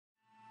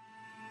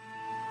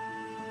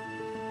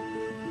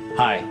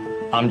Hi,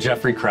 I'm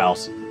Jeffrey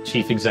Krause,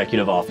 Chief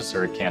Executive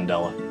Officer at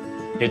Candela.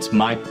 It's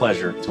my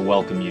pleasure to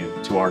welcome you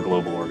to our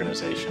global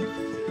organization.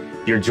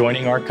 You're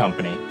joining our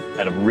company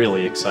at a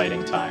really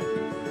exciting time.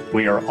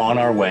 We are on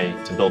our way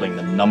to building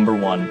the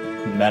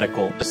 #1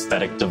 medical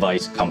aesthetic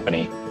device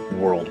company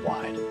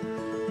worldwide.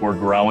 We're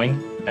growing,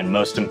 and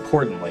most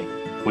importantly,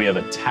 we have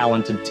a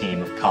talented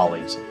team of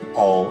colleagues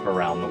all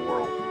around the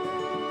world.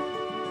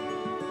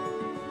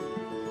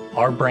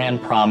 Our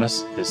brand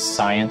promise is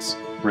science,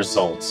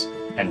 results,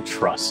 and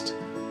trust.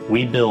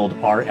 We build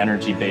our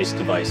energy-based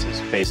devices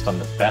based on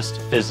the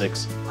best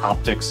physics,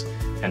 optics,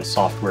 and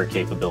software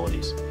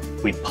capabilities.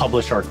 We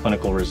publish our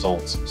clinical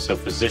results so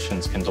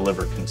physicians can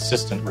deliver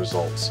consistent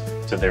results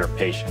to their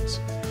patients.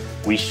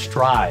 We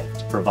strive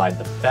to provide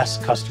the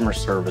best customer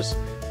service,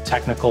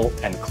 technical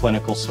and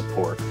clinical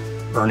support,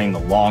 earning the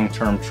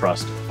long-term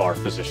trust of our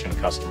physician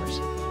customers.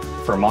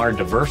 From our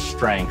diverse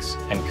strengths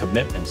and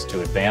commitments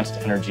to advanced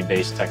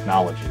energy-based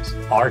technologies,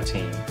 our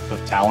team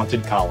of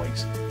talented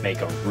colleagues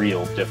make a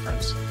real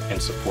difference in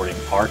supporting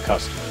our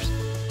customers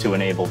to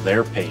enable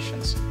their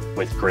patients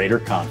with greater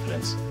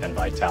confidence and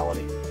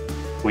vitality.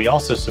 We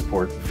also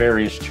support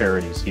various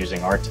charities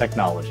using our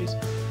technologies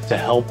to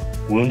help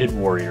wounded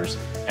warriors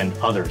and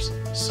others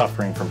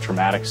suffering from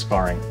traumatic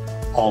scarring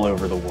all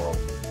over the world.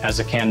 As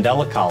a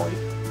Candela colleague,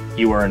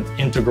 you are an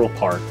integral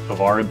part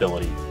of our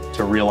ability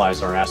to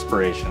realize our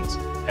aspirations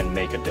and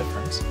make a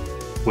difference.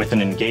 With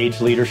an engaged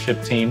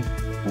leadership team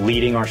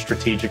leading our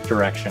strategic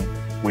direction,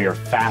 we are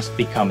fast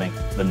becoming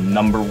the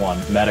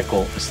 #1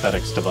 medical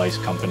aesthetics device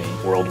company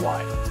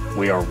worldwide.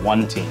 We are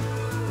one team,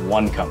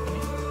 one company,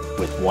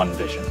 with one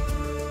vision.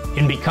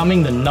 In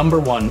becoming the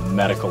 #1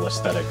 medical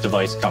aesthetic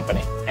device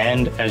company,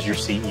 and as your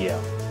CEO,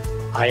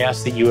 I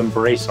ask that you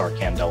embrace our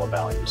Candela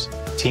values: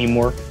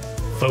 teamwork,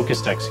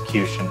 focused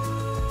execution,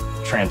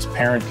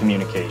 transparent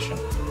communication,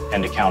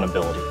 and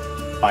accountability.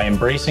 By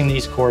embracing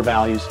these core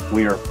values,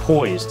 we are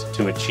poised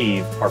to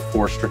achieve our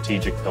 4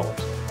 strategic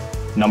pillars.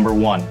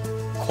 #1,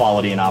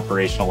 quality and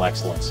operational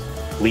excellence.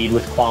 Lead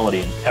with quality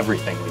in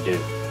everything we do.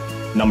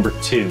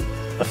 #2,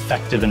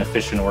 effective and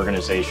efficient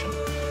organization.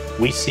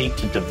 We seek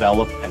to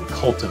develop and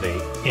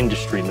cultivate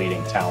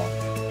industry-leading talent.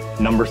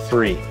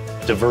 #3,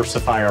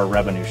 diversify our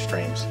revenue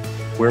streams.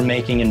 We're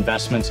making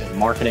investments in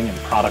marketing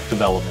and product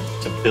development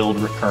to build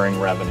recurring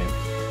revenue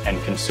and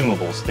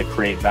consumables that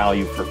create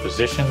value for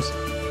physicians,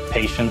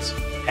 patients,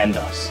 and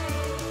us.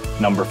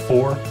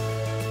 #4,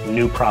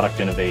 new product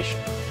innovation.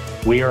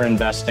 We are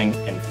investing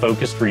in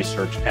focused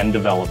research and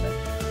development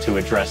to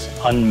address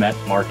unmet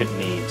market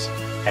needs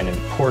and,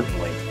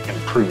 importantly,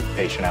 improve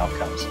patient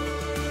outcomes.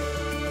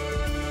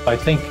 I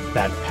think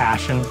that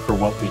passion for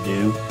what we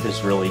do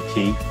is really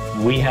key.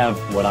 We have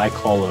what I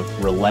call a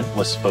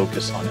relentless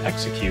focus on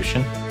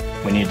execution.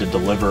 We need to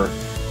deliver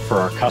for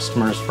our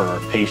customers, for our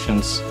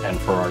patients, and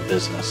for our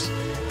business.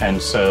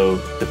 And so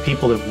the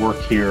people that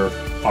work here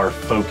are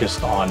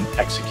focused on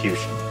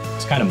execution.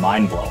 It's kind of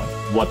mind-blowing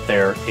what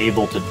they're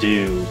able to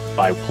do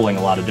by pulling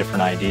a lot of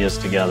different ideas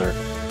together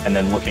and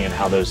then looking at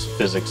how those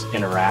physics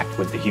interact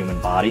with the human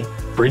body.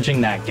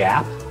 Bridging that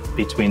gap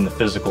between the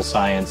physical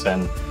science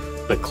and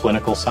the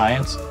clinical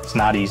science, it's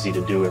not easy to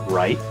do it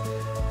right,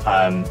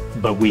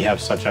 but we have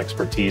such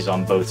expertise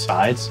on both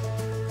sides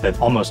that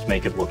almost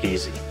make it look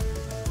easy.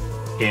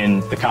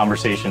 In the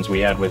conversations we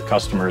had with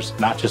customers,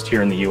 not just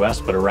here in the US,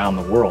 but around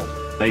the world,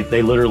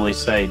 they literally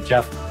say,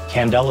 "Jeff,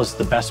 Candela's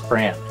the best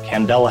brand.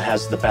 Candela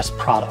has the best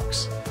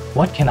products.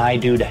 What can I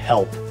do to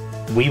help?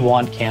 We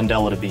want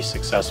Candela to be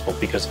successful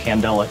because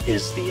Candela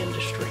is the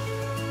industry."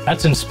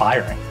 That's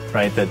inspiring,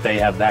 right? That they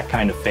have that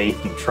kind of faith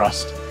and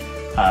trust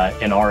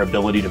in our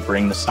ability to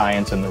bring the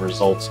science and the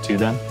results to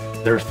them.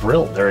 They're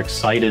thrilled. They're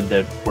excited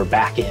that we're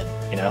back in,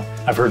 you know?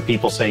 I've heard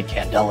people say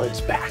Candela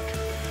is back,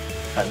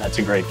 and that's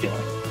a great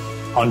feeling.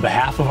 On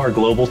behalf of our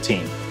global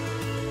team,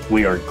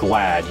 we are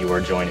glad you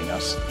are joining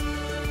us.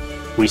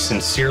 We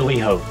sincerely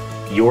hope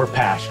your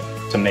passion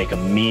to make a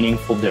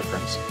meaningful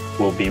difference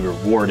will be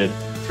rewarded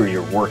through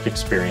your work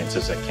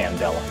experiences at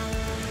Candela.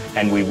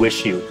 And we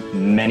wish you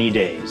many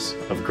days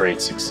of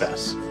great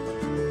success.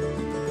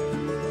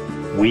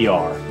 We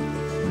are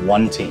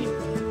one team,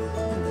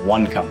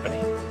 one company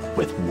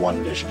with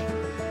one vision.